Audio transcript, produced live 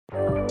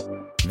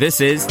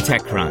This is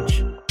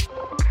TechCrunch.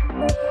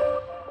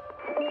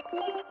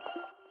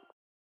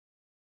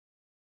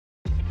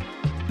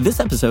 This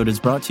episode is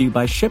brought to you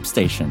by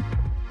ShipStation.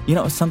 You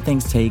know, some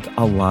things take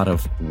a lot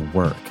of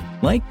work,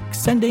 like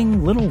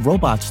sending little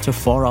robots to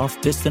far-off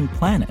distant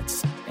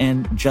planets.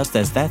 And just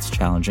as that's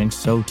challenging,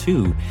 so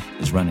too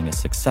is running a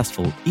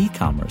successful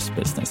e-commerce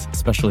business,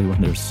 especially when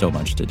there's so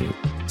much to do.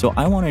 So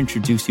I want to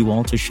introduce you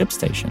all to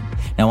ShipStation.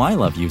 Now, I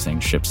love using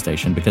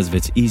ShipStation because of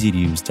its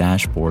easy-to-use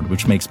dashboard,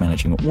 which makes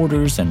managing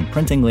orders and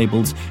printing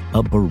labels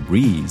a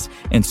breeze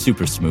and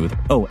super smooth.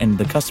 Oh, and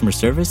the customer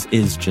service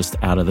is just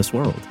out of this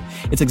world.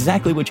 It's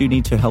exactly what you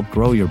need to help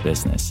grow your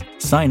business.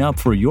 Sign up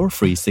for your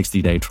free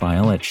 60-day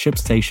trial at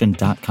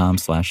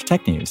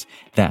shipstation.com/technews.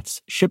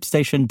 That's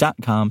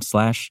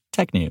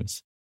shipstation.com/technews.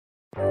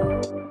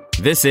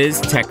 This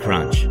is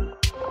TechCrunch.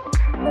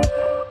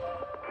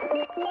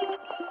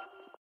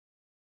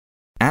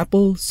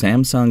 Apple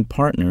Samsung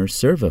partner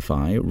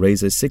Servify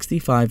raises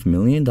 $65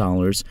 million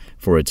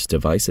for its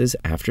devices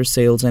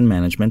after-sales and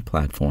management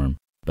platform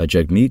by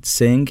Jagmeet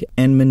Singh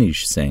and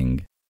Manish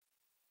Singh.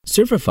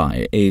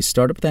 Servify, a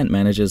startup that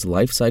manages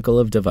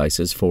lifecycle of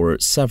devices for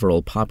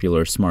several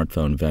popular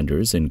smartphone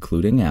vendors,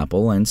 including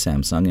Apple and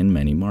Samsung in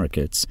many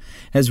markets,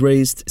 has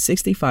raised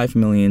 $65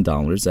 million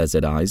as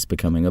it eyes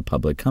becoming a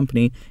public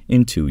company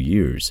in 2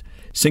 years.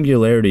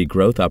 Singularity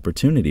Growth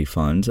Opportunity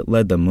Fund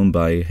led the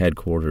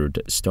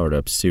Mumbai-headquartered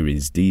startup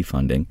Series D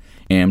funding.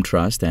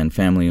 AmTrust and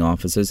family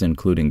offices,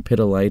 including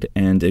Pidilite,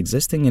 and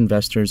existing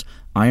investors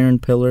Iron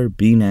Pillar,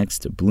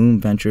 bNext,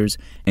 Bloom Ventures,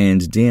 and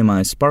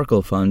DMI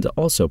Sparkle Fund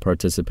also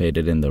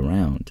participated in the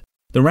round.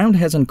 The round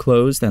hasn't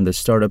closed, and the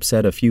startup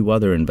said a few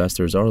other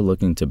investors are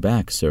looking to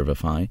back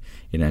Servify.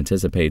 It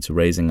anticipates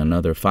raising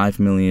another $5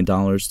 million to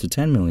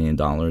 $10 million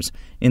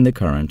in the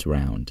current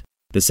round.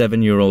 The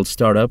 7-year-old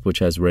startup, which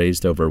has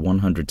raised over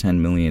 $110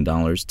 million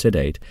to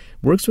date,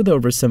 works with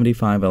over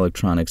 75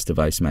 electronics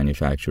device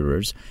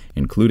manufacturers,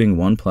 including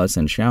OnePlus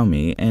and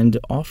Xiaomi, and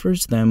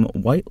offers them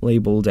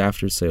white-labeled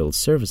after-sales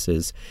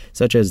services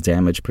such as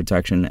damage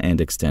protection and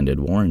extended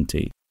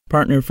warranty.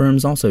 Partner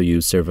firms also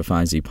use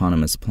Servify's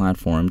eponymous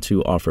platform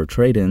to offer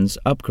trade-ins,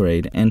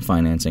 upgrade, and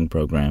financing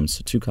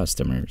programs to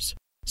customers.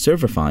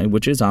 Servify,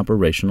 which is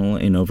operational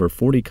in over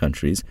 40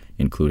 countries,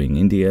 including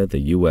India, the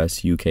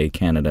U.S., U.K.,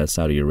 Canada,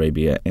 Saudi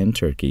Arabia, and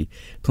Turkey,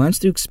 plans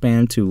to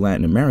expand to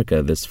Latin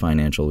America this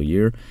financial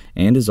year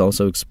and is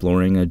also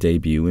exploring a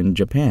debut in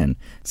Japan,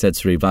 said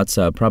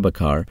Srivatsa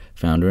Prabhakar,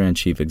 founder and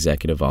chief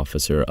executive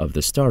officer of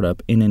the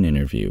startup, in an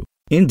interview.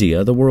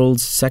 India, the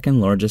world's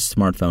second-largest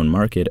smartphone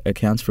market,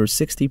 accounts for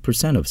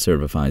 60% of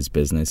Servify's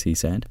business, he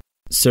said.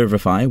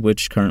 Servify,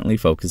 which currently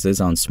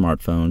focuses on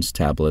smartphones,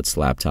 tablets,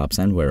 laptops,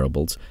 and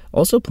wearables,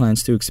 also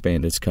plans to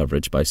expand its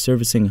coverage by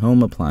servicing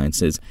home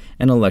appliances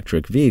and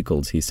electric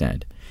vehicles, he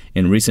said.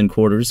 In recent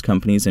quarters,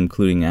 companies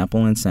including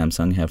Apple and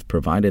Samsung have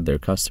provided their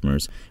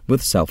customers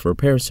with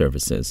self-repair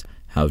services.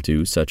 How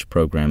do such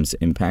programs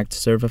impact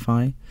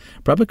Servify?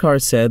 Prabhakar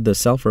said the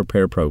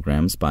self-repair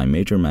programs by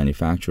major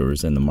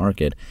manufacturers in the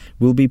market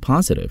will be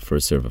positive for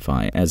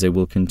Servify, as it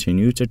will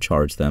continue to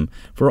charge them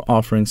for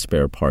offering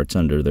spare parts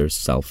under their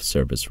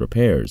self-service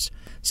repairs.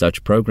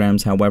 Such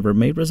programs, however,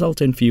 may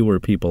result in fewer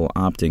people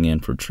opting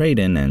in for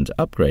trade-in and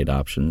upgrade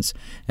options,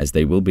 as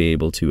they will be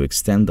able to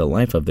extend the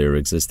life of their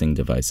existing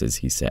devices,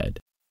 he said.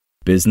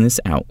 Business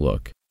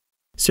Outlook.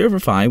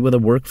 Servify, with a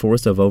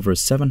workforce of over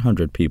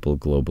 700 people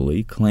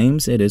globally,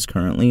 claims it is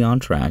currently on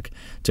track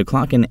to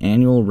clock an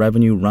annual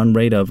revenue run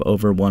rate of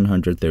over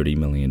 $130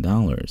 million.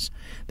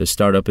 The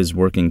startup is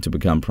working to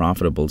become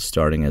profitable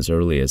starting as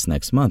early as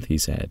next month, he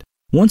said.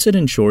 Once it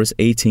ensures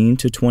 18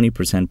 to 20%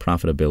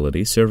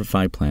 profitability,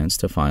 Servify plans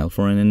to file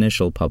for an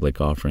initial public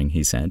offering,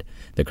 he said.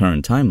 The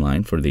current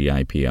timeline for the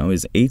IPO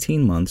is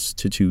 18 months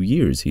to 2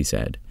 years, he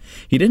said.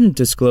 He didn't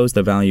disclose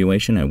the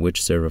valuation at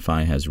which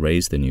Servify has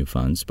raised the new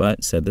funds,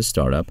 but said the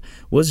startup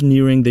was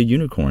nearing the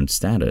unicorn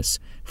status.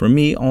 For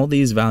me, all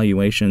these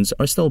valuations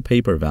are still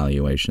paper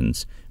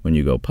valuations. When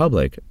you go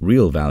public,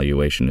 real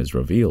valuation is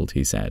revealed,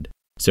 he said.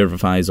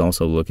 Servify is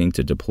also looking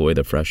to deploy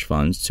the fresh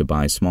funds to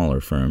buy smaller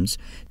firms.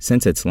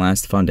 Since its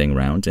last funding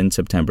round in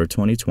September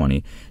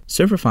 2020,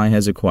 Servify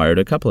has acquired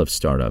a couple of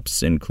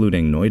startups,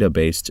 including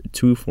Noida-based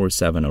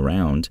 247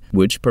 Around,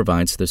 which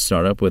provides the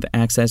startup with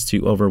access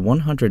to over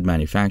 100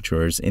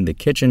 manufacturers in the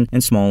kitchen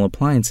and small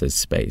appliances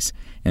space,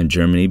 and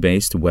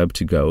Germany-based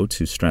Web2Go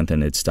to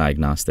strengthen its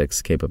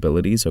diagnostics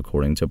capabilities,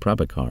 according to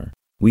Prabhakar.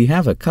 We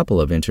have a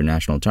couple of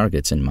international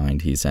targets in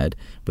mind, he said,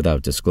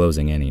 without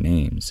disclosing any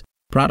names.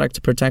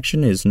 Product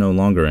protection is no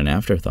longer an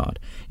afterthought.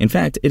 In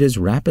fact, it is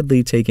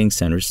rapidly taking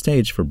center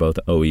stage for both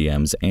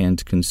OEMs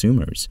and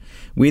consumers.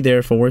 We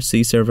therefore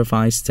see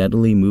Servify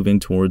steadily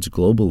moving towards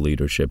global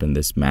leadership in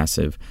this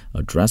massive,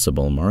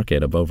 addressable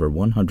market of over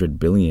 $100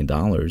 billion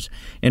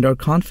and are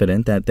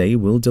confident that they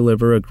will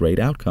deliver a great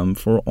outcome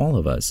for all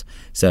of us,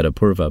 said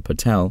Apurva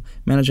Patel,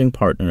 managing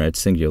partner at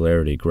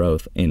Singularity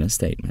Growth, in a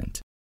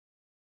statement.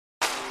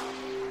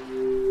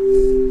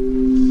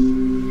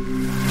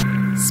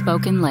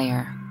 Spoken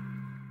Layer.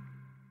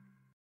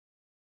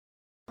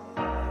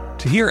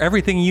 To hear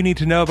everything you need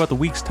to know about the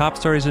week's top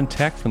stories in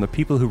tech from the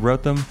people who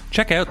wrote them,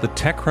 check out the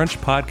TechCrunch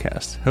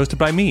podcast, hosted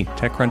by me,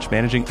 TechCrunch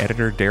managing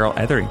editor Daryl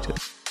Etherington.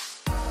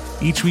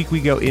 Each week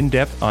we go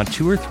in-depth on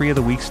 2 or 3 of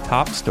the week's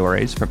top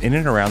stories from in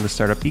and around the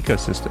startup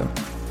ecosystem,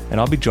 and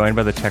I'll be joined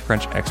by the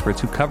TechCrunch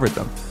experts who covered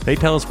them. They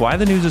tell us why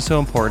the news is so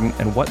important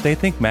and what they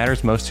think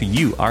matters most to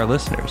you, our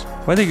listeners,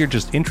 whether you're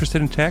just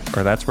interested in tech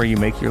or that's where you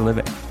make your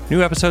living.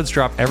 New episodes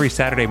drop every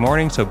Saturday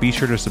morning, so be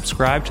sure to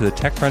subscribe to the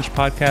TechCrunch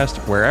podcast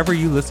wherever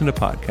you listen to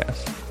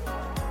podcasts.